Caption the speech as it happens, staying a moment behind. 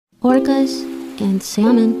Orcas and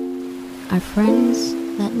salmon are friends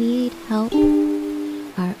that need help.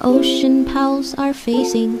 Our ocean pals are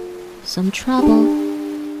facing some trouble.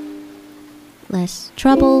 Less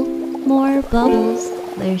trouble, more bubbles.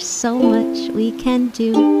 There's so much we can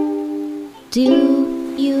do.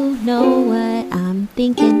 Do you know what I'm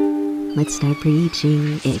thinking? Let's start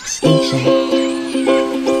preaching extinction.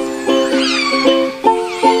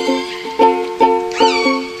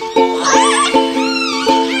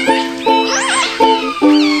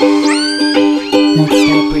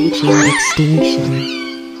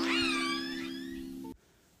 Extinction.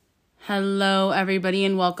 Hello, everybody,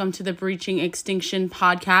 and welcome to the Breaching Extinction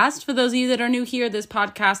podcast. For those of you that are new here, this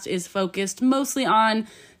podcast is focused mostly on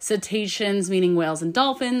cetaceans, meaning whales and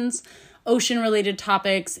dolphins, ocean-related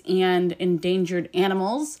topics, and endangered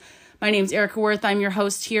animals. My name is Erica Worth. I'm your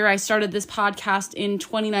host here. I started this podcast in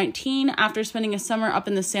 2019 after spending a summer up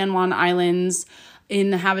in the San Juan Islands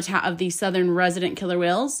in the habitat of the southern resident killer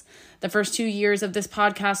whales. The first 2 years of this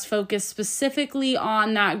podcast focused specifically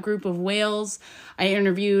on that group of whales. I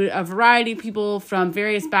interviewed a variety of people from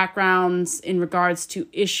various backgrounds in regards to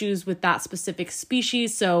issues with that specific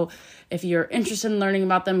species. So if you're interested in learning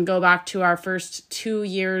about them, go back to our first 2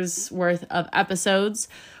 years worth of episodes.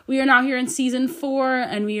 We are now here in season 4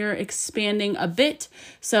 and we are expanding a bit.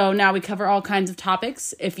 So now we cover all kinds of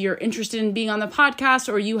topics. If you're interested in being on the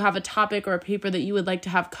podcast or you have a topic or a paper that you would like to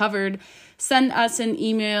have covered, send us an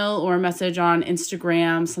email or a message on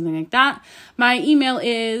Instagram, something like that. My email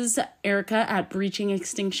is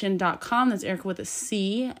erica@breachingextinction.com. That's Erica with a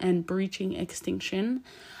C and Breaching Extinction.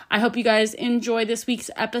 I hope you guys enjoy this week's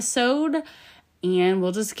episode and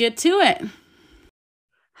we'll just get to it.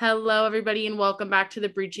 Hello, everybody, and welcome back to the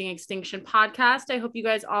Breaching Extinction podcast. I hope you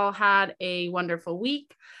guys all had a wonderful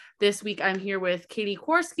week. This week, I'm here with Katie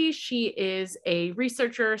Kowarski. She is a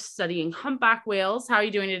researcher studying humpback whales. How are you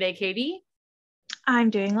doing today, Katie? I'm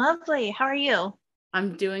doing lovely. How are you?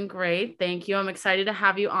 I'm doing great. Thank you. I'm excited to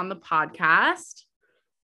have you on the podcast.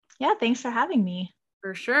 Yeah, thanks for having me.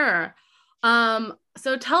 For sure.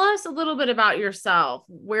 So tell us a little bit about yourself.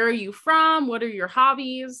 Where are you from? What are your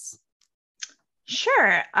hobbies?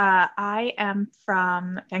 Sure. I am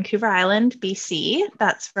from Vancouver Island, BC.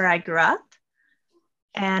 That's where I grew up.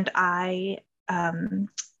 And I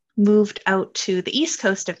moved out to the east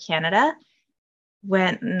coast of Canada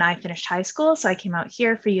when I finished high school. So I came out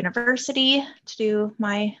here for university to do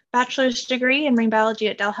my bachelor's degree in marine biology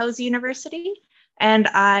at Dalhousie University. And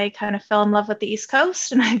I kind of fell in love with the East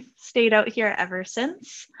Coast and I've stayed out here ever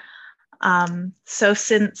since. So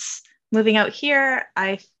since moving out here,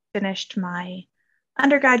 I finished my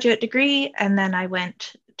undergraduate degree and then I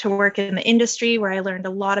went to work in the industry where I learned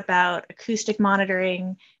a lot about acoustic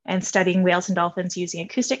monitoring and studying whales and dolphins using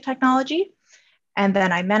acoustic technology. And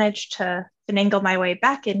then I managed to finagle my way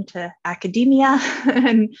back into academia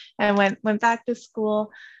and went back to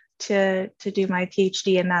school to do my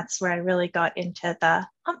PhD. And that's where I really got into the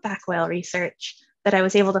humpback whale research that I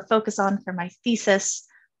was able to focus on for my thesis.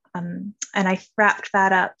 And I wrapped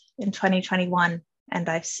that up in 2021. And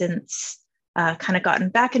I've since kind of gotten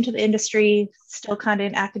back into the industry, still kind of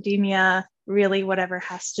in academia, really whatever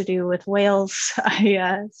has to do with whales,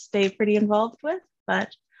 I stay pretty involved with.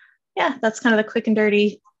 But yeah, that's kind of the quick and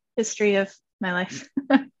dirty history of my life.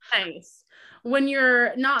 Nice. When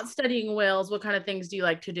you're not studying whales, what kind of things do you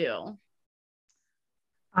like to do?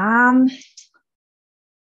 I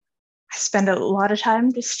spend a lot of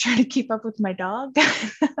time just trying to keep up with my dog.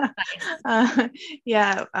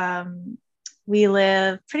 We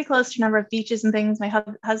live pretty close to a number of beaches and things, my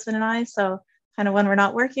husband and I. So kind of when we're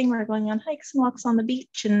not working, we're going on hikes and walks on the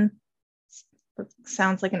beach. And it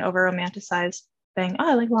sounds like an over romanticized thing.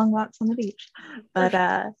 Oh, I like long walks on the beach. But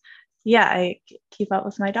I keep up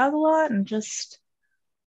with my dog a lot and just,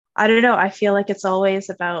 I don't know. I feel like it's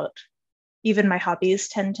always about, even my hobbies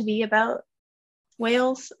tend to be about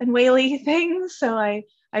whales and whaley things. So I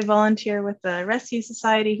volunteer with the Rescue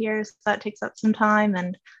Society here. So that takes up some time.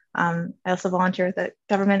 And I also volunteer with a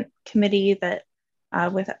government committee that,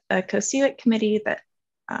 with a COSUIT committee that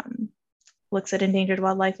looks at endangered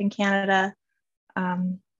wildlife in Canada.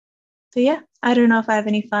 So yeah, I don't know if I have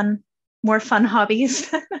any more fun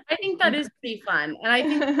hobbies. I think that is pretty fun. And I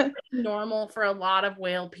think it's pretty normal for a lot of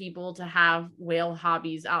whale people to have whale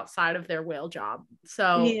hobbies outside of their whale job.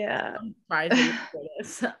 So yeah. I'm surprised for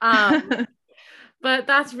this. But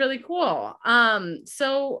that's really cool.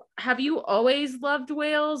 So have you always loved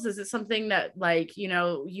whales? Is it something that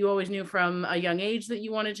you always knew from a young age that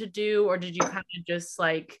you wanted to do, or did you kind of just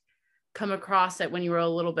come across it when you were a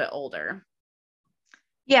little bit older?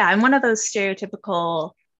 Yeah, I'm one of those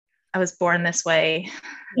stereotypical I was born this way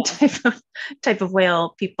Yeah. type of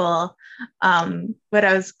whale people. But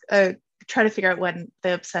I was trying to figure out when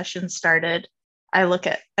the obsession started. I look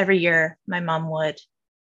at every year my mom would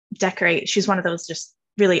decorate. She's one of those just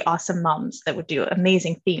really awesome moms that would do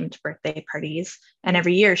amazing themed birthday parties. And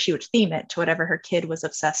every year she would theme it to whatever her kid was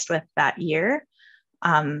obsessed with that year.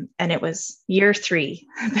 And it was year 3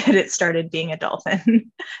 that it started being a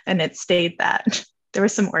dolphin and it stayed that. There were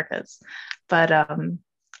some orcas, but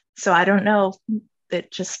so I don't know.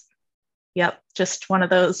 It just, just one of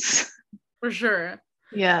those. For sure.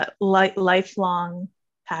 Yeah, lifelong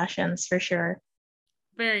passions for sure.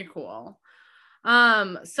 Very cool.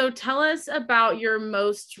 So tell us about your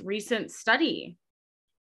most recent study.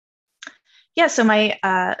 Yeah, so my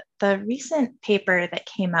the recent paper that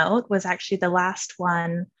came out was actually the last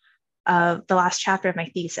one of the last chapter of my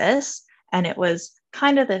thesis, and it was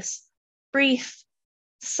kind of this brief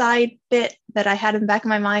side bit that I had in the back of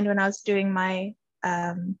my mind when I was doing my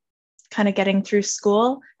kind of getting through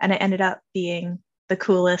school, and it ended up being the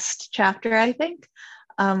coolest chapter, I think,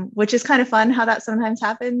 which is kind of fun how that sometimes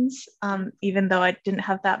happens. Even though I didn't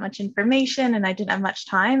have that much information and I didn't have much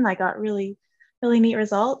time, I got really, really neat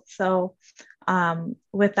results. So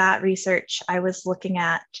with that research, I was looking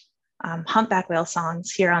at humpback whale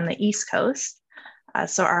songs here on the East Coast.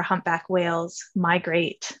 So our humpback whales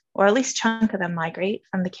migrate, or at least a chunk of them migrate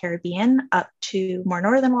from the Caribbean up to more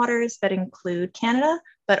northern waters that include Canada,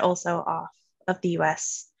 but also off of the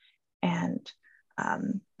US. And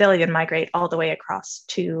they'll even migrate all the way across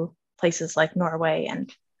to places like Norway and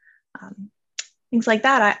things like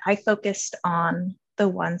that. I focused on the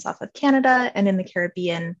ones off of Canada and in the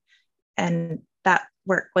Caribbean, and that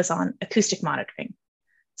work was on acoustic monitoring.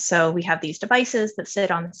 So we have these devices that sit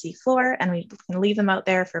on the seafloor, and we can leave them out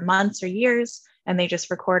there for months or years, and they just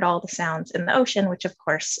record all the sounds in the ocean, which of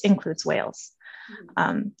course includes whales.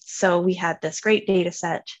 So we had this great data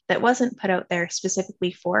set that wasn't put out there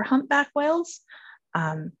specifically for humpback whales.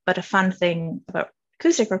 But a fun thing about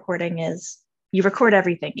acoustic recording is you record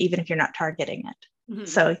everything, even if you're not targeting it. Mm-hmm.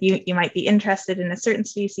 So you might be interested in a certain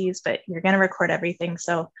species, but you're going to record everything.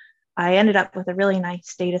 So I ended up with a really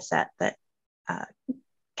nice data set that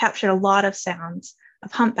captured a lot of sounds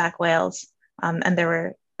of humpback whales. And there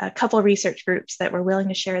were a couple of research groups that were willing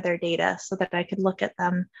to share their data so that I could look at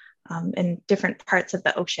them in different parts of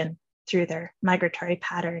the ocean through their migratory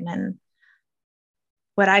pattern. And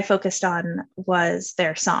what I focused on was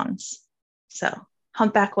their songs. So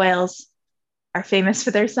humpback whales are famous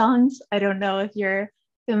for their songs. I don't know if you're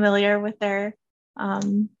familiar with their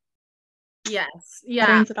yes, yeah,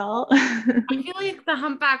 patterns at all. I feel like the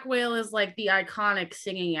humpback whale is like the iconic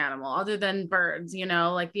singing animal, other than birds, you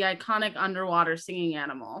know, like the iconic underwater singing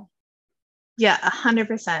animal. Yeah,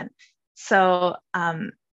 100%. So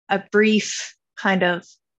a brief kind of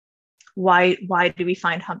why do we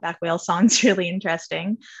find humpback whale songs really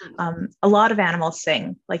interesting? A lot of animals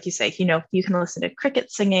sing, like you say, you know, you can listen to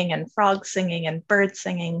crickets singing and frogs singing and birds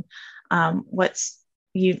singing. What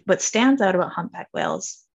stands out about humpback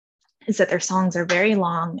whales is that their songs are very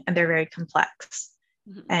long and they're very complex.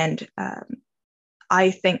 Mm-hmm. And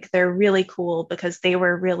I think they're really cool because they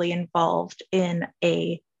were really involved in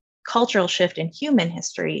a cultural shift in human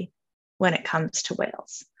history when it comes to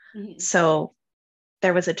whales. Mm-hmm. So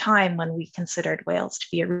there was a time when we considered whales to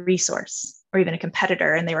be a resource or even a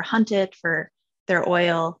competitor, and they were hunted for their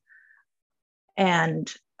oil.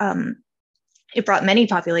 And it brought many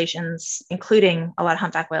populations, including a lot of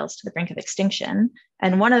humpback whales, to the brink of extinction.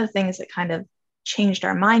 And one of the things that kind of changed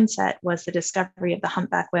our mindset was the discovery of the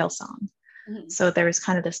humpback whale song. Mm-hmm. So there was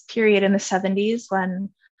kind of this period in the 70s when,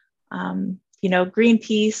 you know,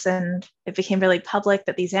 Greenpeace, and it became really public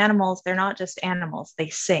that these animals, they're not just animals, they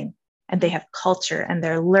sing. And they have culture, and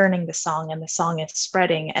they're learning the song, and the song is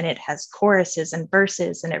spreading, and it has choruses and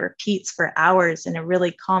verses, and it repeats for hours in a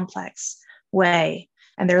really complex way.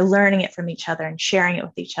 And they're learning it from each other and sharing it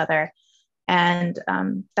with each other. And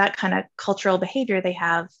that kind of cultural behavior they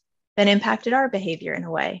have then impacted our behavior in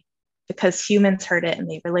a way, because humans heard it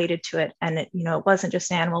and they related to it. And it, you know, it wasn't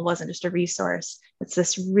just an animal, it wasn't just a resource. It's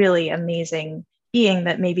this really amazing being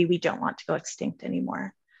that maybe we don't want to go extinct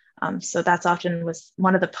anymore. So that's often was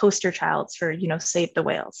one of the poster childs for, you know, save the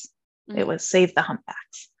whales. Mm-hmm. It was save the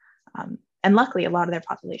humpbacks. And luckily, a lot of their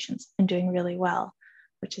populations have been doing really well,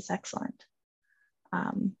 which is excellent.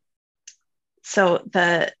 So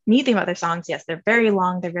the neat thing about their songs, yes, they're very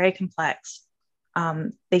long, they're very complex.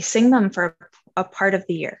 They sing them for a part of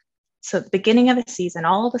the year. So at the beginning of a season,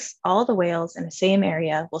 all the whales in the same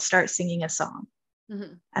area will start singing a song.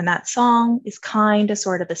 Mm-hmm. And that song is kind of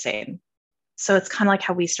sort of the same. So it's kind of like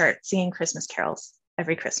how we start singing Christmas carols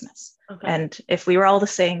every Christmas. Okay. And if we were all to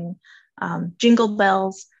sing Jingle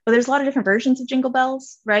Bells, but there's a lot of different versions of Jingle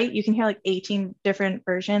Bells, right? You can hear like 18 different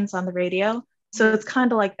versions on the radio. So it's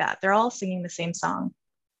kind of like that. They're all singing the same song.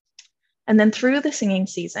 And then through the singing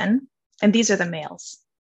season, and these are the males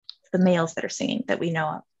that are singing that we know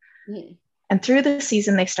of. Mm-hmm. And through the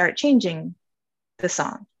season, they start changing the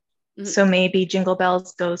song. Mm-hmm. So maybe Jingle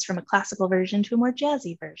Bells goes from a classical version to a more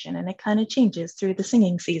jazzy version, and it kind of changes through the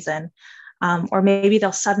singing season. Or maybe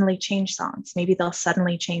they'll suddenly change songs. Maybe they'll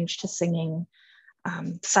suddenly change to singing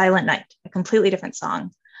Silent Night, a completely different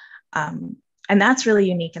song. And that's really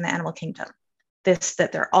unique in the animal kingdom. That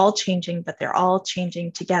they're all changing, but they're all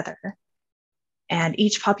changing together. And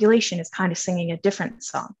each population is kind of singing a different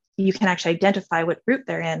song. You can actually identify what group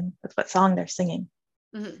they're in with what song they're singing.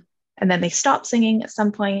 Mm-hmm. And then they stop singing at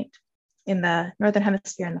some point in the Northern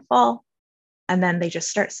Hemisphere in the fall, and then they just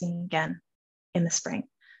start singing again in the spring.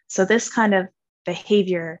 So this kind of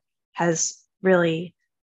behavior has really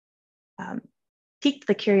piqued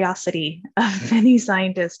the curiosity of many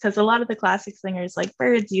scientists, because a lot of the classic singers, like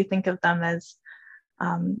birds, you think of them as,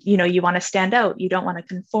 you want to stand out. You don't want to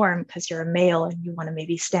conform because you're a male and you want to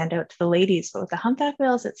maybe stand out to the ladies. But with the humpback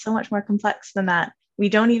whales, it's so much more complex than that. We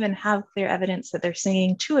don't even have clear evidence that they're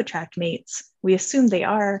singing to attract mates. We assume they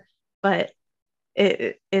are, but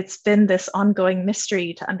it's been this ongoing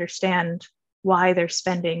mystery to understand why they're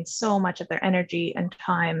spending so much of their energy and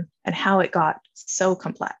time and how it got so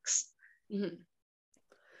complex. Mm-hmm.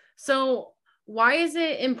 So why is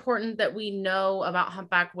it important that we know about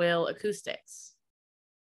humpback whale acoustics?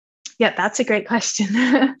 Yeah, that's a great question.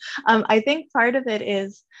 I think part of it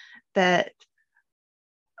is that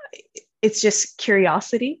it's just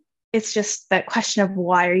curiosity. It's just that question of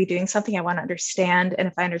why are you doing something? I want to understand. And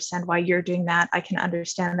if I understand why you're doing that, I can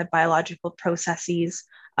understand the biological processes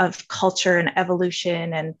of culture and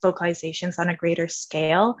evolution and vocalizations on a greater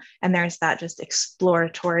scale. And there's that just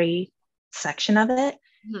exploratory section of it.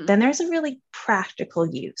 Mm-hmm. Then there's a really practical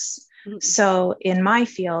use. Mm-hmm. So in my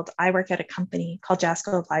field, I work at a company called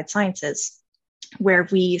JASCO Applied Sciences, where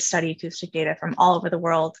we study acoustic data from all over the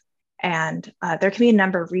world. And there can be a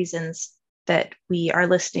number of reasons that we are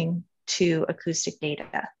listening to acoustic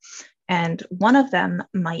data. And one of them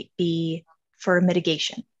might be for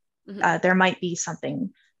mitigation. Mm-hmm. There might be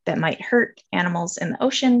something that might hurt animals in the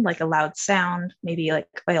ocean, like a loud sound, maybe like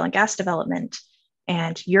oil and gas development.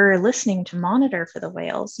 And you're listening to monitor for the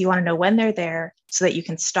whales. You want to know when they're there so that you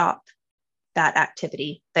can stop that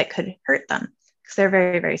activity that could hurt them, because they're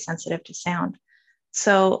very, very sensitive to sound.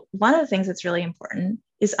 So one of the things that's really important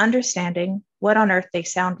is understanding what on earth they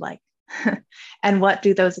sound like and what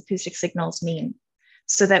do those acoustic signals mean,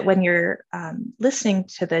 so that when you're listening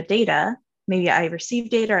to the data, maybe I receive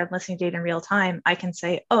data or I'm listening to data in real time, I can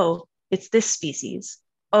say, oh, it's this species.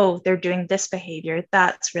 Oh, they're doing this behavior.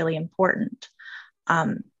 That's really important.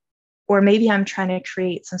 Or maybe I'm trying to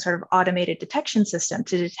create some sort of automated detection system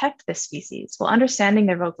to detect this species. Well, understanding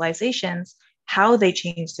their vocalizations, how they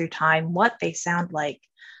change through time, what they sound like,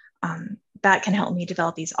 that can help me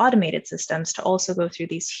develop these automated systems to also go through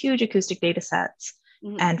these huge acoustic data sets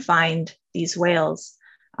mm-hmm. and find these whales.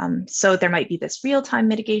 So there might be this real-time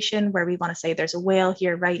mitigation where we want to say there's a whale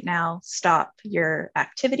here right now, stop your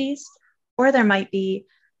activities. Or there might be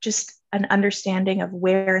just an understanding of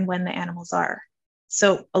where and when the animals are.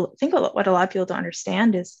 So I think what a lot of people don't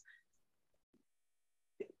understand is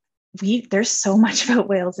there's so much about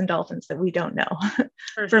whales and dolphins that we don't know.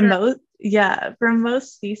 For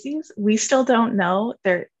most species, we still don't know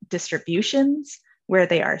their distributions, where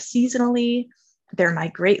they are seasonally, their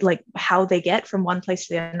migrate, like how they get from one place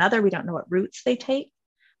to another. We don't know what routes they take.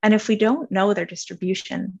 And if we don't know their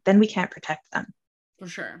distribution, then we can't protect them. For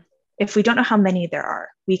sure. If we don't know how many there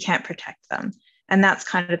are, we can't protect them. And that's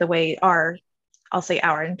kind of the way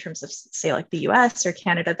in terms of say like the US or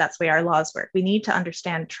Canada, that's the way our laws work. We need to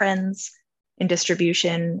understand trends in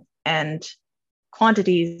distribution and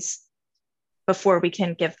quantities before we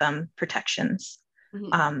can give them protections.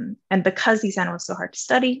 Mm-hmm. And because these animals are so hard to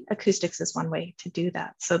study, acoustics is one way to do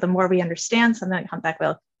that. So the more we understand something like humpback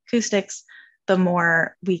whale acoustics, the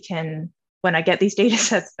more we can, when I get these data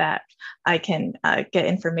sets back, I can get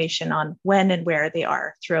information on when and where they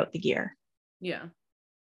are throughout the year. Yeah.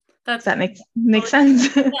 Does that make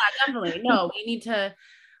sense? Yeah, definitely. No,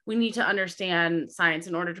 we need to understand science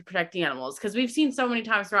in order to protect the animals, because we've seen so many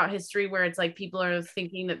times throughout history where it's like people are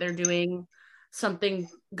thinking that they're doing something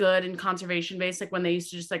good and conservation based, like when they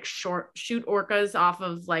used to just like shoot orcas off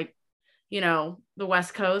of like, the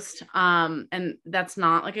West Coast. And that's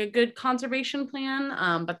not like a good conservation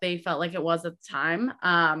plan, but they felt like it was at the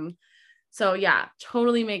time. So yeah,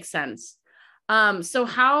 totally makes sense. So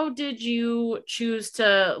how did you choose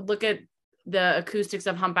to look at the acoustics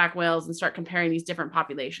of humpback whales and start comparing these different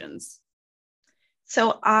populations?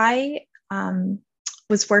 So I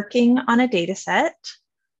was working on a data set,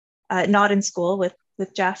 not in school with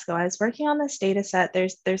JASCO. I was working on this data set.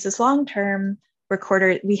 There's this long-term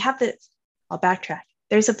recorder. We have this, I'll backtrack.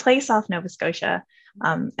 There's a place off Nova Scotia.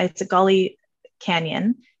 It's a gully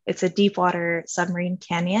canyon. It's a deep water submarine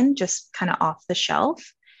canyon, just kind of off the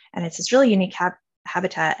shelf. And it's this really unique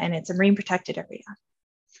habitat, and it's a marine protected area.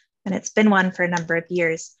 And it's been one for a number of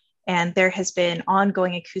years. And there has been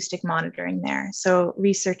ongoing acoustic monitoring there. So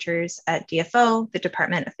researchers at DFO, the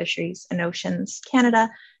Department of Fisheries and Oceans Canada,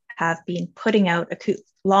 have been putting out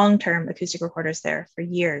long-term acoustic recorders there for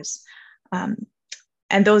years.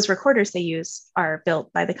 And those recorders they use are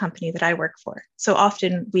built by the company that I work for. So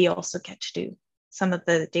often we also get to do some of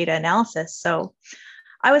the data analysis. So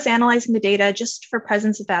I was analyzing the data just for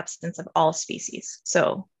presence of absence of all species.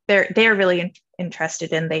 So they're really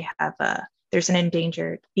interested in, they have there's an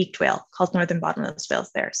endangered beaked whale called northern bottlenose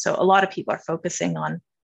whales there. So a lot of people are focusing on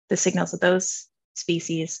the signals of those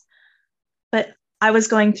species. But I was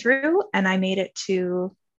going through and I made it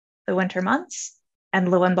to the winter months,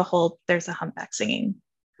 and lo and behold, there's a humpback singing.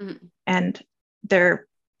 Mm-hmm. And they're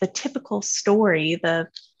the typical story, the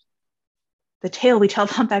tale we tell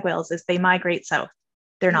of humpback whales is they migrate south.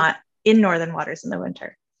 They're not in northern waters in the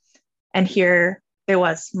winter. And here there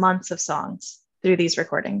was months of songs through these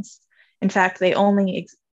recordings. In fact, we only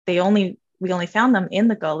found them in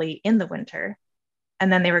the gully in the winter,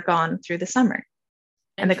 and then they were gone through the summer.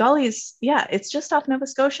 And the gullies, it's just off Nova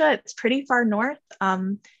Scotia. It's pretty far north.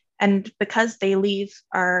 And because they leave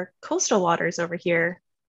our coastal waters over here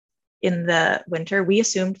in the winter, we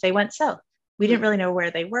assumed they went south. We didn't really know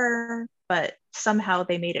where they were, but somehow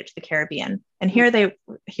they made it to the Caribbean. And here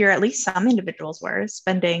at least some individuals were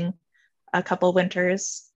spending a couple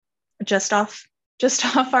winters just off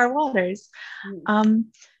our waters.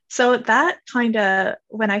 So that kind of,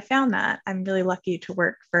 when I found that, I'm really lucky to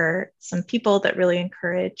work for some people that really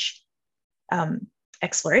encourage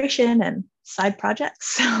exploration and side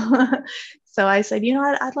projects. So I said, you know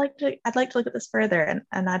what, I'd like to look at this further,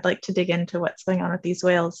 and I'd like to dig into what's going on with these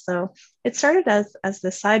whales. So it started as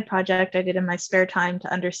the side project I did in my spare time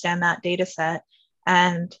to understand that data set.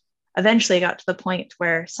 And eventually got to the point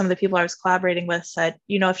where some of the people I was collaborating with said,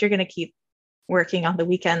 you know, if you're going to keep working on the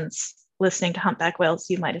weekends listening to humpback whales,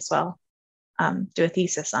 you might as well do a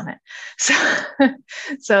thesis on it.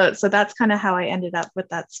 So that's kind of how I ended up with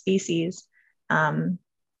that species. And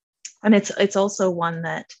it's also one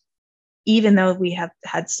that, even though we have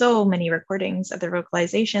had so many recordings of the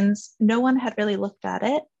vocalizations, no one had really looked at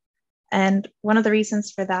it. And one of the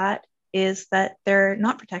reasons for that is that they're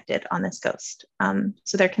not protected on this coast.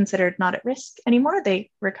 So they're considered not at risk anymore.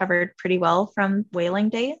 They recovered pretty well from whaling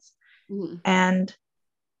days. Mm-hmm. And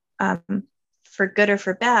for good or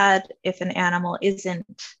for bad, if an animal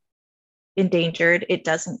isn't endangered, it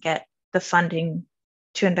doesn't get the funding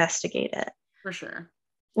to investigate it. For sure.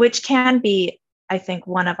 Which can be, I think,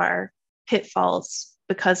 one of our pitfalls,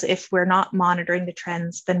 because if we're not monitoring the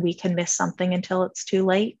trends, then we can miss something until it's too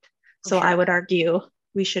late. So sure. I would argue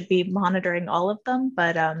we should be monitoring all of them.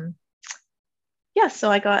 But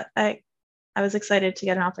so I was excited to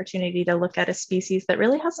get an opportunity to look at a species that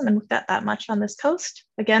really hasn't been looked at that much on this coast.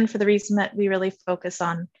 Again, for the reason that we really focus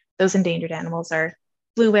on those endangered animals are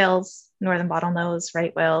blue whales, northern bottlenose,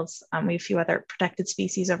 right whales. We have a few other protected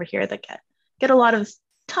species over here that get a lot of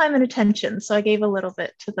time and attention. So I gave a little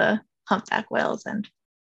bit to the humpback whales, and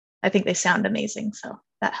I think they sound amazing. So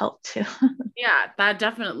that helped too. Yeah, that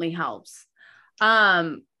definitely helps.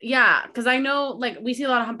 Because I know, like, we see a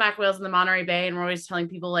lot of humpback whales in the Monterey Bay, and we're always telling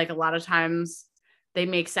people, like, a lot of times they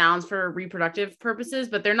make sounds for reproductive purposes,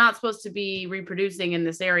 but they're not supposed to be reproducing in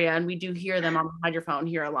this area. And we do hear them on the hydrophone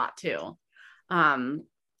here a lot too.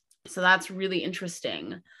 So that's really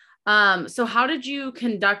interesting. So how did you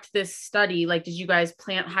conduct this study? Like, did you guys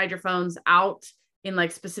plant hydrophones out in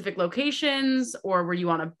like specific locations, or were you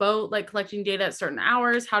on a boat, like collecting data at certain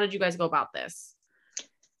hours? How did you guys go about this?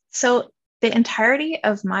 So the entirety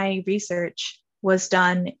of my research was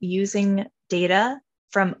done using data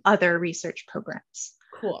from other research programs.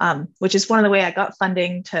 Cool. Which is one of the ways I got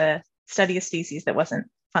funding to study a species that wasn't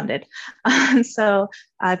funded. So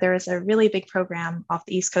there was a really big program off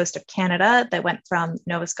the east coast of Canada that went from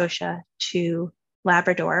Nova Scotia to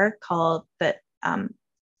Labrador called that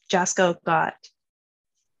JASCO got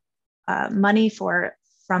money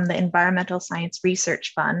from the Environmental Science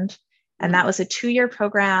Research Fund. And that was a 2-year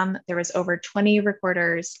program. There was over 20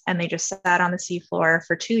 recorders, and they just sat on the seafloor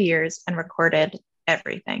for 2 years and recorded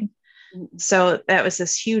everything. So that was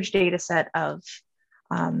this huge data set of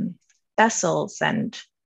vessels and,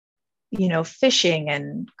 fishing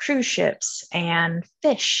and cruise ships and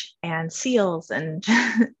fish and seals and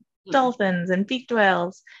dolphins and beaked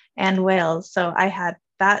whales and whales. So I had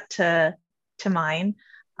that to mine.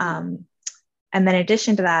 And then in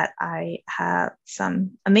addition to that, I have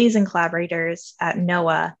some amazing collaborators at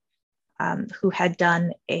NOAA who had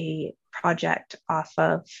done a project off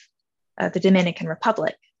of the Dominican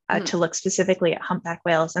Republic to look specifically at humpback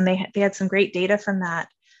whales. And they had some great data from that.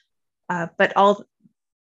 But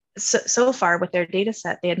so far with their data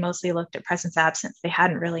set, they had mostly looked at presence absence. They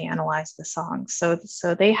hadn't really analyzed the songs. So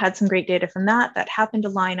they had some great data from that happened to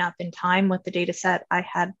line up in time with the data set I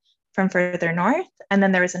had from further north. And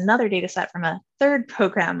then there was another data set from a third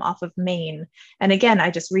program off of Maine. And again,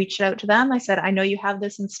 I just reached out to them. I said, I know you have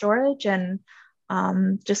this in storage, and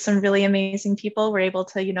just some really amazing people were able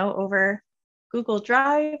to, over Google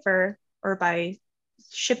Drive or by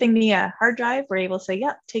shipping me a hard drive, were able to say,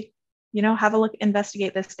 yeah, have a look,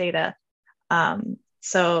 investigate this data.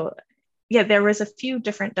 So yeah, there was a few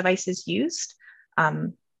different devices used.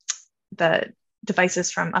 The devices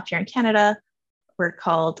from up here in Canada were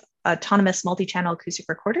called autonomous multi-channel acoustic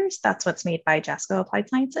recorders. That's what's made by Jasco Applied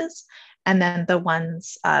Sciences. And then the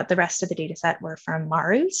rest of the data set were from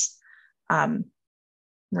MARU's,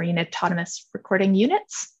 Marine Autonomous Recording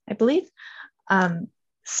Units, I believe.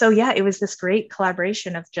 So yeah, it was this great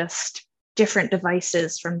collaboration of just different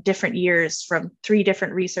devices from different years from 3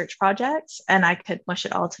 different research projects, and I could mush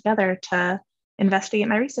it all together to investigate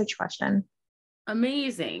my research question.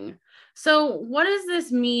 Amazing. So what does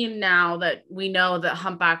this mean now that we know that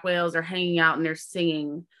humpback whales are hanging out and they're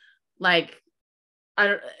singing? Like,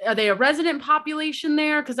 are they a resident population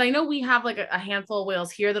there? Because I know we have like a handful of whales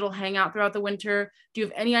here that'll hang out throughout the winter. Do you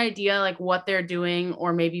have any idea like what they're doing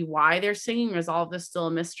or maybe why they're singing? Or is all of this still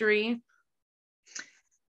a mystery?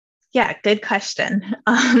 Yeah, good question.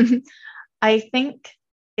 I think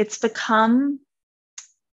it's become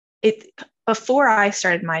it. Before I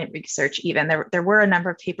started my research, even there were a number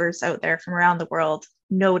of papers out there from around the world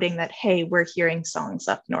noting that, hey, we're hearing songs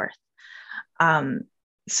up north.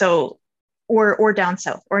 Or down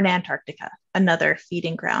south, or in Antarctica, another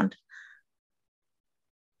feeding ground.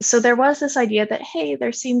 So there was this idea that, hey,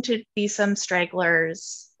 there seem to be some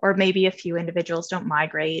stragglers, or maybe a few individuals don't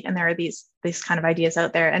migrate. And there are these kind of ideas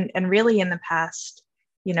out there. And really in the past,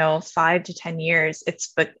 5 to 10 years,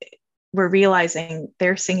 we're realizing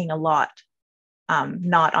they're singing a lot,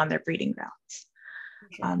 not on their breeding grounds.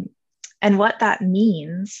 Okay. And what that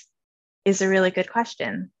means is a really good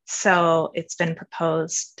question. So it's been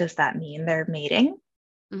proposed, does that mean they're mating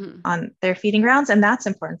on their feeding grounds? And that's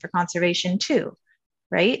important for conservation too,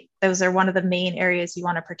 right? Those are one of the main areas you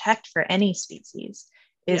want to protect for any species,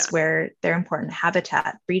 is where their important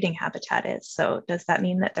habitat, breeding habitat is. So does that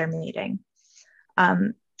mean that they're mating?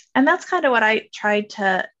 And that's kind of what I tried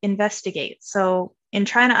to investigate. So in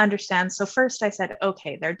trying to understand, so first I said,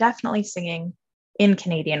 okay, they're definitely singing in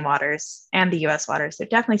Canadian waters and the US waters. They're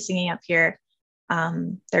definitely singing up here.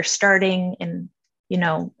 They're starting in,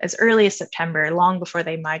 as early as September, long before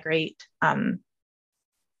they migrate. And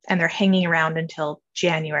they're hanging around until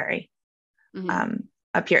January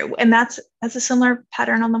up here. And that's a similar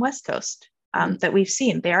pattern on the West Coast that we've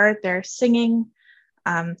seen. They're singing,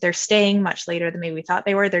 they're staying much later than maybe we thought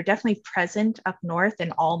they were. They're definitely present up north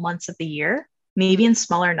in all months of the year, maybe in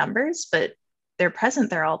smaller numbers, but they're present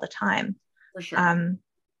there all the time. For sure. And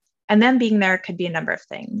then being there could be a number of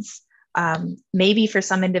things. Maybe for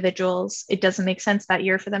some individuals, it doesn't make sense that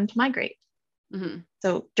year for them to migrate.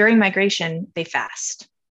 So during migration, they fast.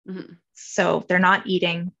 So they're not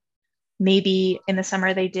eating. Maybe in the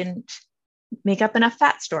summer, they didn't make up enough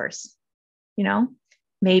fat stores.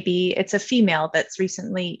 Maybe it's a female that's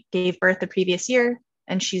recently gave birth the previous year,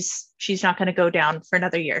 and she's not going to go down for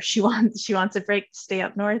another year. She wants a break to stay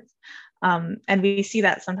up north. And we see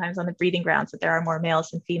that sometimes on the breeding grounds, that there are more males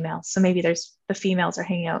than females. So maybe the females are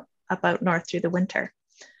hanging out north through the winter.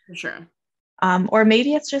 For sure. Or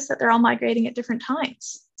maybe it's just that they're all migrating at different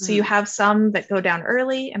times. So you have some that go down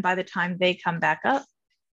early, and by the time they come back up,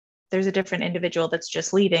 there's a different individual that's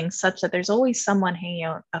just leaving, such that there's always someone hanging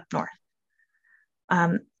out up north.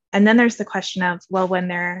 And then there's the question of, well, when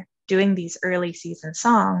they're doing these early season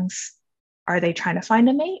songs, are they trying to find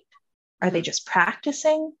a mate? Are they just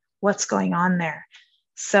practicing? What's going on there?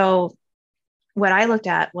 So what I looked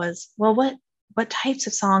at was, well, what types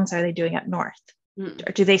of songs are they doing up north?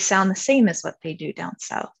 Or do they sound the same as what they do down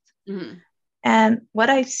south? And what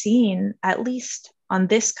I've seen, at least on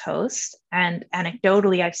this coast, and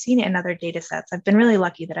anecdotally, I've seen it in other data sets. I've been really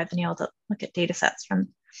lucky that I've been able to look at data sets from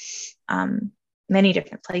many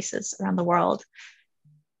different places around the world.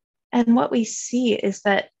 And what we see is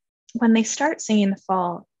that when they start singing in the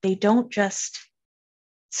fall, they don't just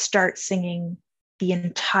start singing the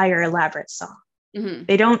entire elaborate song.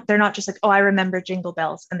 Mm-hmm. They're not just like, oh, I remember Jingle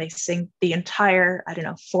Bells, and they sing the entire, I don't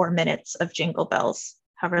know, 4 minutes of Jingle Bells,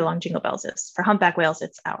 however long Jingle Bells is. For humpback whales,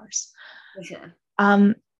 it's hours. For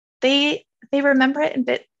sure. They remember it in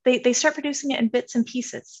they start producing it in bits and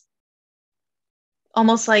pieces.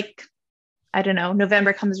 Almost like, I don't know,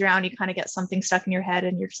 November comes around, you kind of get something stuck in your head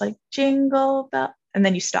and you're just like, Jingle Bell, and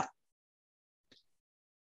then you stop.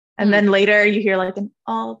 And then later you hear like an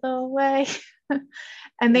all the way.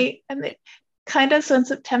 and they kind of, so in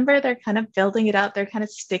September, they're kind of building it up. They're kind of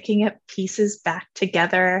sticking it pieces back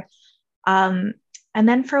together. And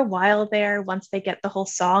then for a while there, once they get the whole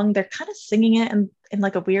song, they're kind of singing it in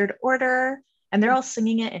like a weird order. And they're all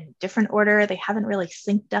singing it in different order. They haven't really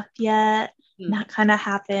synced up yet. And that kind of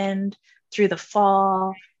happened through the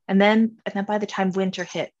fall. And then by the time winter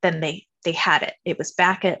hit, then they had it. It was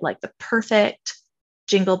back at like the perfect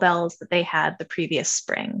Jingle Bells that they had the previous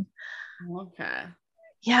spring. Okay.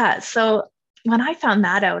 Yeah. So when I found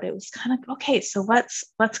that out, it was kind of, okay, so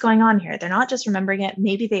what's going on here? They're not just remembering it.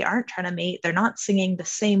 Maybe they aren't trying to mate. They're not singing the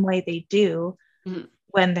same way they do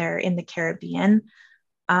when they're in the Caribbean.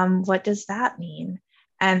 What does that mean?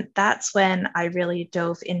 And that's when I really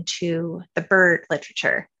dove into the bird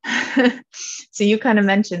literature. So you kind of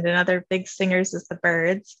mentioned another big singers is the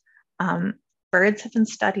birds. Birds have been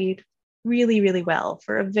studied really, really well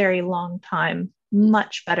for a very long time,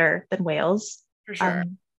 much better than whales. For sure.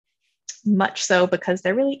 Much so because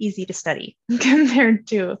they're really easy to study compared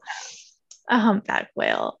to a humpback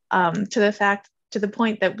whale, to the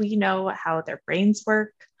point that we know how their brains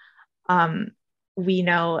work. We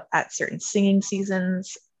know at certain singing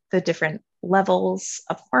seasons the different levels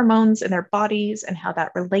of hormones in their bodies and how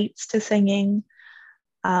that relates to singing.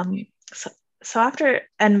 So after,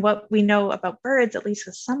 and what we know about birds, at least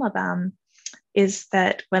with some of them, is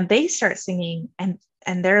that when they start singing and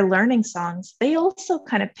they're learning songs, they also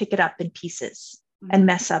kind of pick it up in pieces and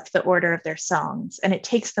mess up the order of their songs. And it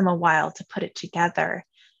takes them a while to put it together.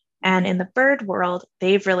 And in the bird world,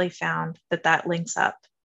 they've really found that links up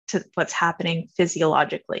to what's happening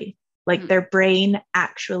physiologically. Like their brain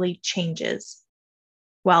actually changes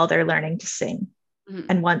while they're learning to sing.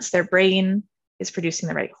 And once their brain is producing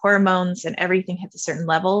the right hormones and everything hits a certain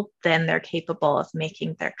level, then they're capable of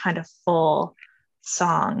making their kind of full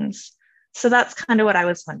songs. So that's kind of what I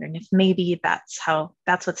was wondering, if maybe that's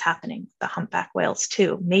what's happening, the humpback whales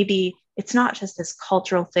too. Maybe it's not just this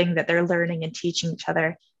cultural thing that they're learning and teaching each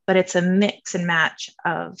other, but it's a mix and match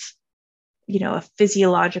of, a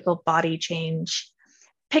physiological body change.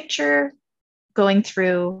 Picture going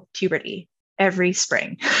through puberty every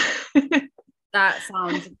spring. That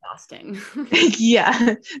sounds exhausting.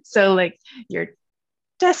 Yeah. So like your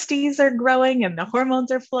testes are growing and the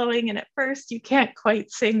hormones are flowing. And at first you can't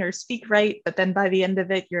quite sing or speak right. But then by the end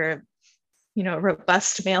of it, you're a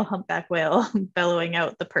robust male humpback whale bellowing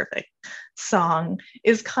out the perfect song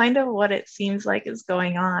is kind of what it seems like is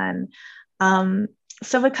going on.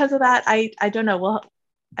 So because of that, I don't know. Well,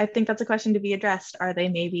 I think that's a question to be addressed. Are they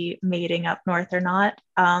maybe mating up north or not?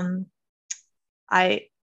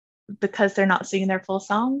 Because they're not singing their full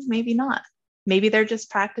songs, maybe not. Maybe they're just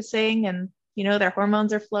practicing and, their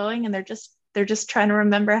hormones are flowing and they're just trying to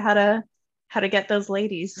remember how to get those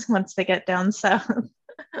ladies once they get down south.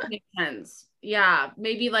 Makes sense. Yeah.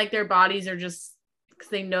 Maybe like their bodies are just, because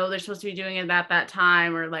they know they're supposed to be doing it at that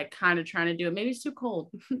time, or like kind of trying to do it. Maybe it's too cold,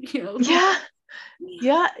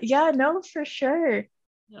 Yeah, no, for sure.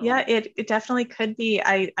 No. Yeah, it definitely could be.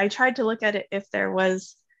 I tried to look at it if there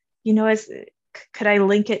was, could I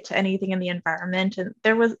link it to anything in the environment? And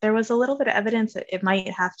there was a little bit of evidence that it might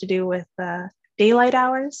have to do with daylight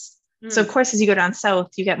hours. So of course, as you go down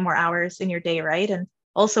south, you get more hours in your day, right? And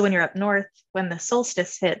also when you're up north, when the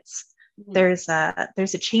solstice hits, there's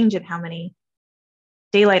a change in how many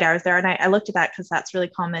daylight hours there are. And I looked at that because that's really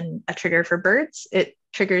common, a trigger for birds. It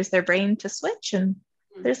triggers their brain to switch. And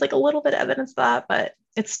there's like a little bit of evidence of that, but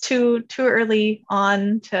it's too early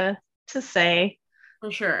on to say.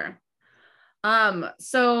 For sure.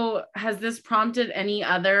 So has this prompted any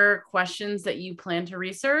other questions that you plan to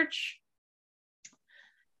research?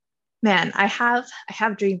 Man, I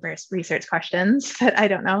have dream research questions, but I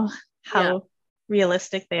don't know how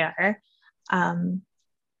realistic they are.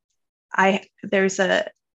 I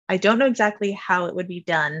don't know exactly how it would be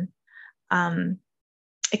done.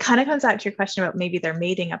 It kind of comes back to your question about maybe they're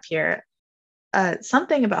mating up here.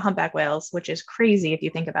 Something about humpback whales, which is crazy if you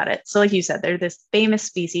think about it. So like you said, they're this famous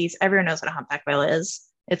species. Everyone knows what a humpback whale is.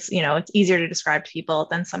 It's, it's easier to describe to people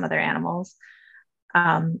than some other animals.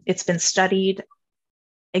 It's been studied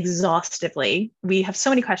exhaustively. We have so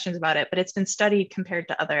many questions about it, but it's been studied compared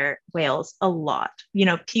to other whales a lot.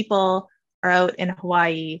 People are out in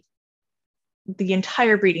Hawaii the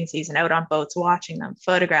entire breeding season, out on boats, watching them,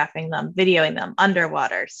 photographing them, videoing them,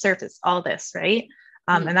 underwater, surface, all this, right?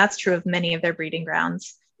 And that's true of many of their breeding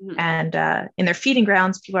grounds. And in their feeding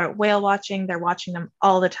grounds, people are whale watching. They're watching them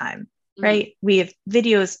all the time, right? We have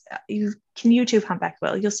videos. You can YouTube humpback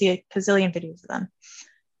whale. You'll see a gazillion videos of them.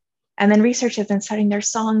 And then researchers have been studying their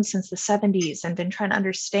songs since the 70s and been trying to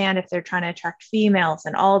understand if they're trying to attract females,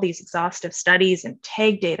 and all these exhaustive studies and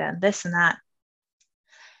tag data and this and that.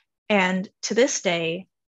 And to this day,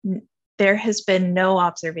 there has been no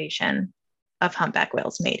observation of humpback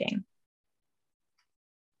whales mating.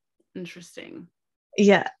 Interesting.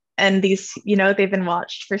 Yeah. And these, they've been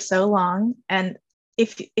watched for so long. And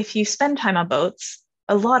if you spend time on boats,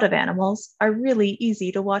 a lot of animals are really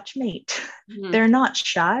easy to watch mate. They're not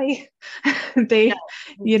shy. They,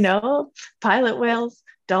 pilot whales,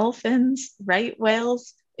 dolphins, right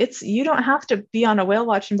whales. You don't have to be on a whale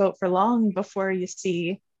watching boat for long before you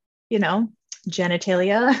see,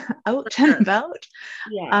 genitalia out and about.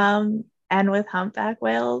 Yeah. And with humpback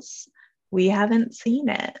whales, we haven't seen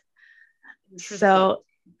it. So,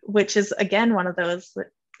 which is again one of those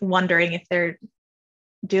wondering if they're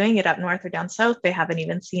doing it up north or down south. They haven't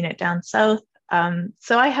even seen it down south.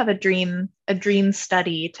 So I have a dream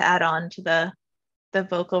study to add on to the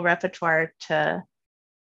vocal repertoire to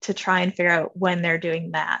try and figure out when they're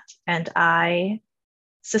doing that. And I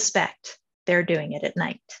suspect they're doing it at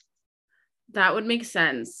night. That would make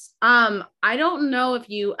sense. I don't know if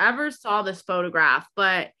you ever saw this photograph,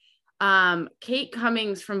 but Kate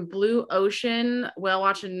Cummings from Blue Ocean Whale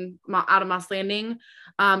Watching out of Moss Landing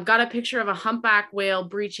got a picture of a humpback whale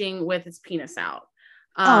breaching with its penis out.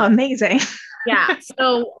 Amazing. Yeah.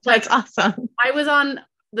 So that's awesome. I was on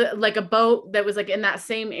a boat that was in that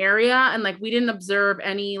same area, and we didn't observe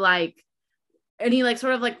any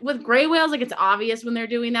sort of with gray whales, it's obvious when they're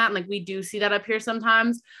doing that. And we do see that up here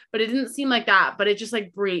sometimes, but it didn't seem like that, but it just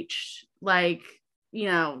breached,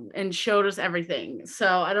 and showed us everything. So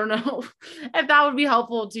I don't know if that would be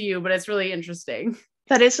helpful to you, but it's really interesting.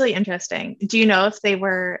 That is really interesting. Do you know if they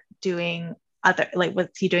were doing was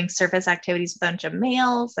he doing surface activities with a bunch of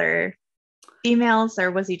males or females,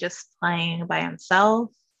 or was he just playing by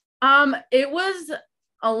himself? It was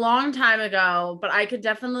a long time ago, but I could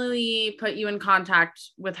definitely put you in contact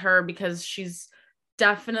with her because she's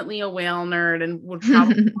definitely a whale nerd and would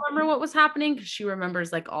probably remember what was happening because she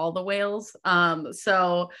remembers all the whales.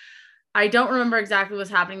 So I don't remember exactly what was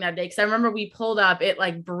happening that day because I remember we pulled up, it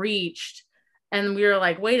breached, and we were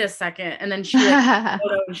wait a second, and then she and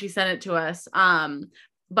she sent it to us.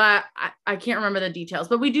 But I can't remember the details.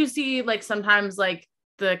 But we do see sometimes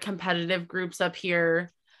the competitive groups up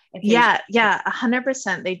here. Yeah,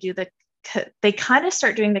 100%. They do they kind of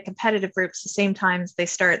start doing the competitive groups the same times they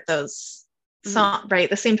start those songs, right?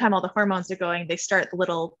 The same time all the hormones are going, they start the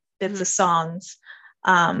little bits of songs,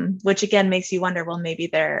 which again makes you wonder, well, maybe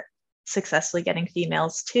they're successfully getting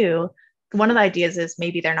females too. One of the ideas is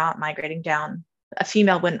maybe they're not migrating down. A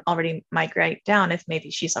female wouldn't already migrate down if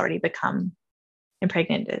maybe she's already become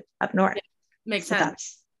impregnated up north. Makes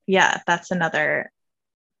sense. That's another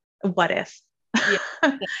what if.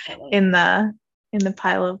 Yeah, in the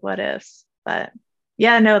pile of what ifs. But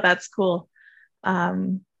that's cool.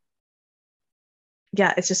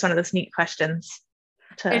 It's just one of those neat questions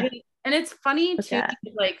and it's funny too,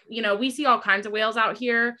 we see all kinds of whales out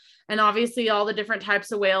here, and obviously all the different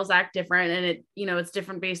types of whales act different, and it it's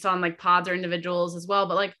different based on pods or individuals as well,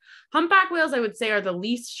 but humpback whales I would say are the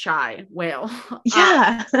least shy whale.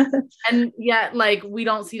 And yet we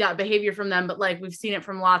don't see that behavior from them, but we've seen it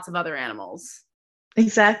from lots of other animals.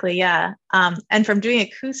 Exactly. Yeah. And from doing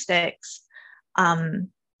acoustics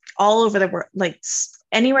all over the world,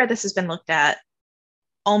 anywhere this has been looked at,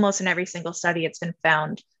 almost in every single study, it's been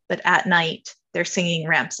found that at night their singing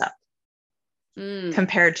ramps up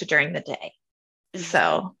compared to during the day.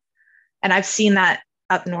 So, and I've seen that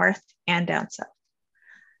up north and down south.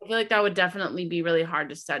 I feel that would definitely be really hard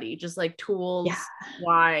to study, just tools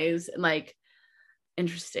wise, and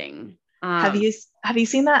interesting. Have you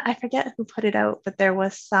seen that? I forget who put it out, but there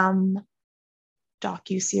was some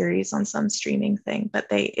docu-series on some streaming thing, but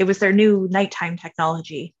it was their new nighttime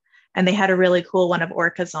technology, and they had a really cool one of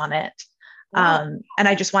orcas on it. Wow. And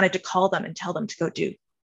I just wanted to call them and tell them to go do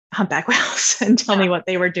humpback whales and tell me what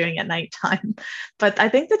they were doing at nighttime. But I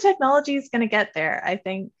think the technology is going to get there. I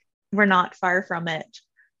think we're not far from it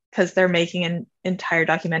because they're making entire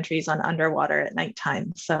documentaries on underwater at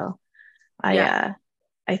nighttime. So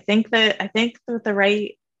I think that with the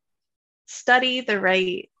right study the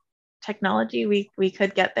right technology, we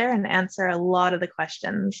could get there and answer a lot of the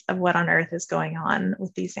questions of what on earth is going on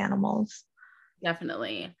with these animals.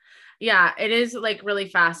 Definitely. Yeah, it is like really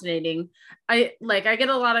fascinating. I get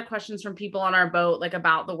a lot of questions from people on our boat, like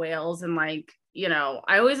about the whales, and like, you know,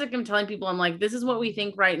 I always like I'm telling people, I'm like, this is what we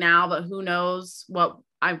think right now, but who knows what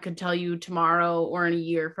I could tell you tomorrow or in a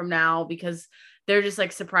year from now, because they're just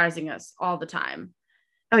like surprising us all the time.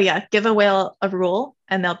 Oh yeah, give a whale a rule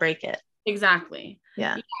and they'll break it. Exactly.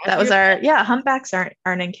 Yeah, that was our humpbacks aren't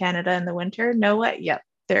in Canada in the winter. No way. Yep,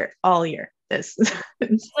 they're all year. This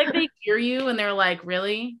it's like they hear you and they're like,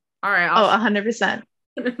 really? All right. 100%.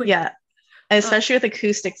 Yeah, especially with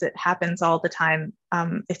acoustics, it happens all the time.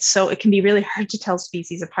 It can be really hard to tell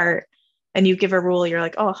species apart. And you give a rule, you're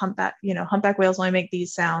like, oh, humpback whales only make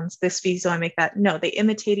these sounds. This species only make that. No, they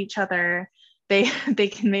imitate each other. They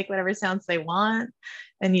can make whatever sounds they want,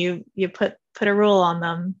 and you put a rule on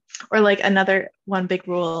them. Or like another one big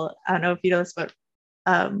rule. I don't know if you know this about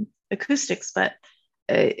acoustics, but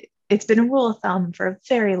it's been a rule of thumb for a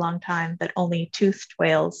very long time that only toothed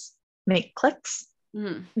whales make clicks,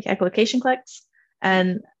 like echolocation clicks,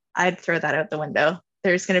 and I'd throw that out the window.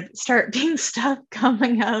 There's going to start being stuff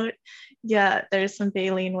coming out. Yeah, there's some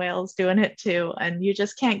baleen whales doing it too, and you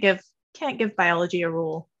just can't give biology a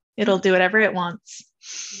rule. It'll do whatever it wants.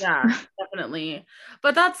 Yeah, definitely.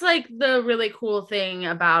 But that's like the really cool thing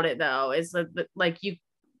about it, though, is that like you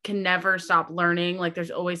can never stop learning. Like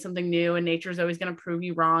there's always something new, and nature's always going to prove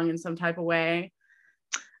you wrong in some type of way.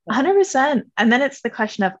 100%. And then it's the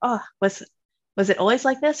question of, oh, was it always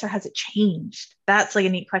like this, or has it changed? That's like a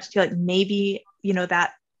neat question too. Like maybe, you know,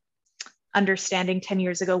 that understanding 10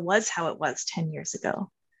 years ago was how it was 10 years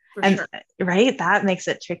ago. And sure. Right, that makes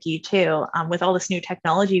it tricky too. With all this new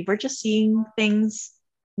technology, we're just seeing things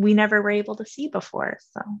we never were able to see before.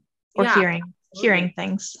 So, or hearing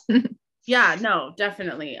things. Yeah, no,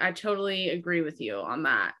 definitely. I totally agree with you on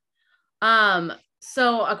that.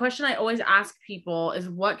 So a question I always ask people is,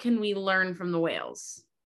 what can we learn from the whales?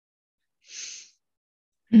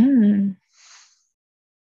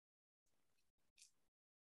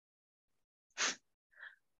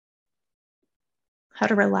 How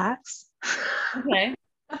to relax. Okay.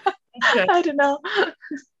 I don't know.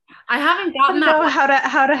 I haven't gotten that.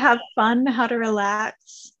 How to have fun, how to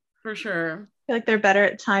relax. For sure. I feel like they're better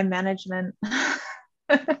at time management.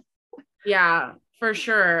 Yeah, for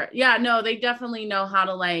sure. Yeah, no, they definitely know how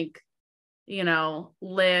to, like, you know,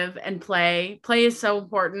 live and play. Play is so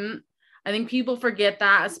important. I think people forget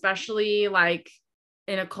that, especially like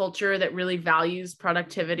in a culture that really values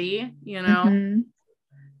productivity, you know.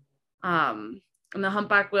 And the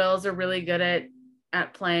humpback whales are really good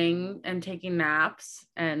at playing and taking naps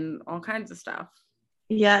and all kinds of stuff.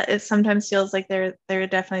 Yeah, it sometimes feels like they're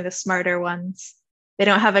definitely the smarter ones. They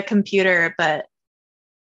don't have a computer, but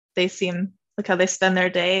they seem, look how they spend their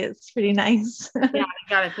day. It's pretty nice. Yeah, they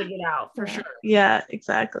got it figured out for sure. Yeah,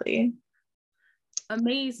 exactly.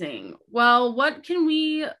 Amazing. Well, what can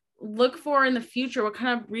we look for in the future? What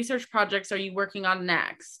kind of research projects are you working on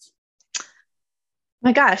next?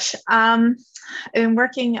 My gosh, I've been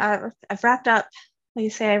working. I've wrapped up. Like you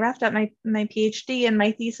say, I wrapped up my PhD and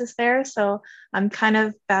my thesis there, so I'm kind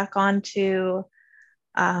of back on to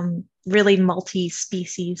really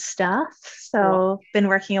multi-species stuff. So been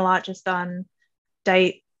working a lot just on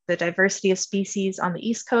the diversity of species on the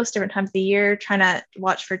East Coast, different times of the year, trying to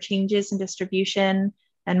watch for changes in distribution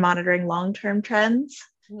and monitoring long-term trends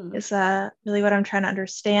is really what I'm trying to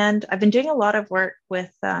understand. I've been doing a lot of work with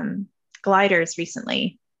gliders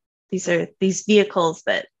recently. These are these vehicles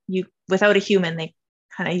that you, without a human,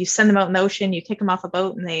 you send them out in the ocean, you kick them off a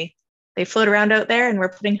boat, and they float around out there, and we're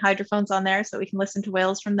putting hydrophones on there so we can listen to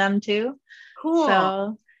whales from them too. Cool.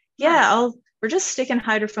 So yeah, we're just sticking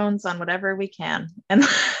hydrophones on whatever we can and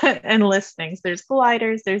and listening. So there's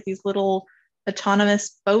gliders, there's these little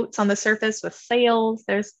autonomous boats on the surface with sails,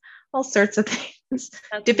 there's all sorts of things.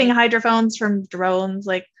 That's dipping amazing. Hydrophones from drones,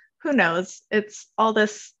 like who knows? It's all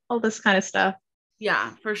this kind of stuff.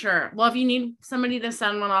 Yeah, for sure. Well, if you need somebody to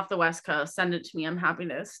send one off the West Coast, send it to me. I'm happy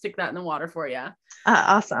to stick that in the water for you.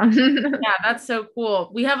 Awesome. Yeah, that's so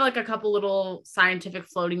cool. We have like a couple little scientific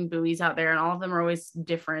floating buoys out there, and all of them are always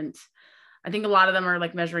different. I think a lot of them are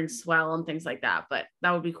like measuring swell and things like that, but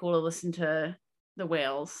that would be cool to listen to the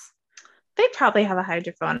whales. They probably have a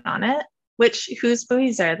hydrophone on it. Whose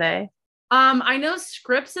buoys are they? I know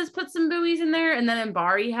Scripps has put some buoys in there, and then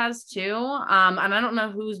Mbari has too. And I don't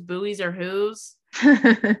know whose buoys are whose.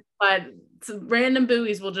 But random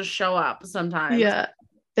buoys will just show up sometimes. Yeah,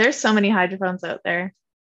 there's so many hydrophones out there,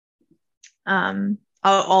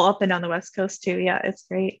 all up and down the West Coast too. Yeah, it's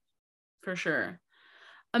great for sure.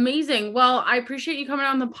 Amazing. Well, I appreciate you coming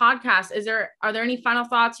on the podcast. Are there any final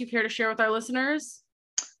thoughts you care to share with our listeners?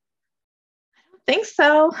 Think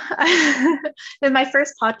so. In my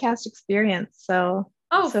first podcast experience.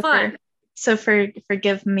 Fun.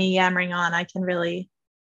 Forgive me yammering on. I can really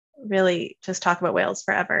just talk about whales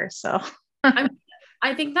forever. So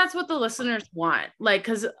I think that's what the listeners want. Like,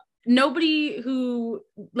 because nobody who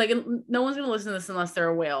no one's gonna listen to this unless they're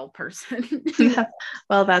a whale person.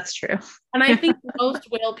 Well, that's true. And I think most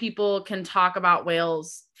whale people can talk about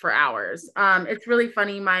whales for hours. It's really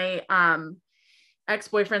funny. My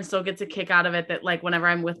ex-boyfriend still gets a kick out of it that like whenever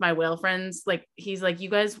I'm with my whale friends, like he's like, you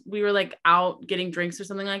guys, we were like out getting drinks or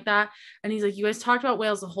something like that, and he's like, you guys talked about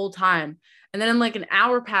whales the whole time, and then like an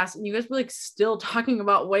hour passed and you guys were like still talking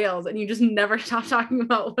about whales and you just never stopped talking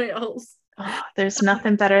about whales. Oh, there's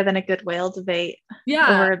nothing better than a good whale debate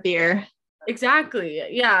over a beer. Exactly.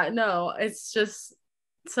 Yeah, no, it's just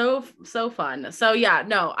so fun. So yeah,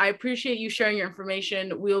 no, I appreciate you sharing your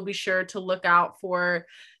information. We'll be sure to look out for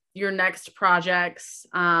your next projects.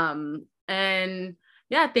 And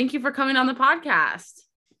yeah, thank you for coming on the podcast.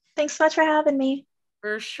 Thanks so much for having me.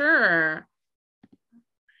 For sure.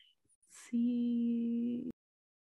 See.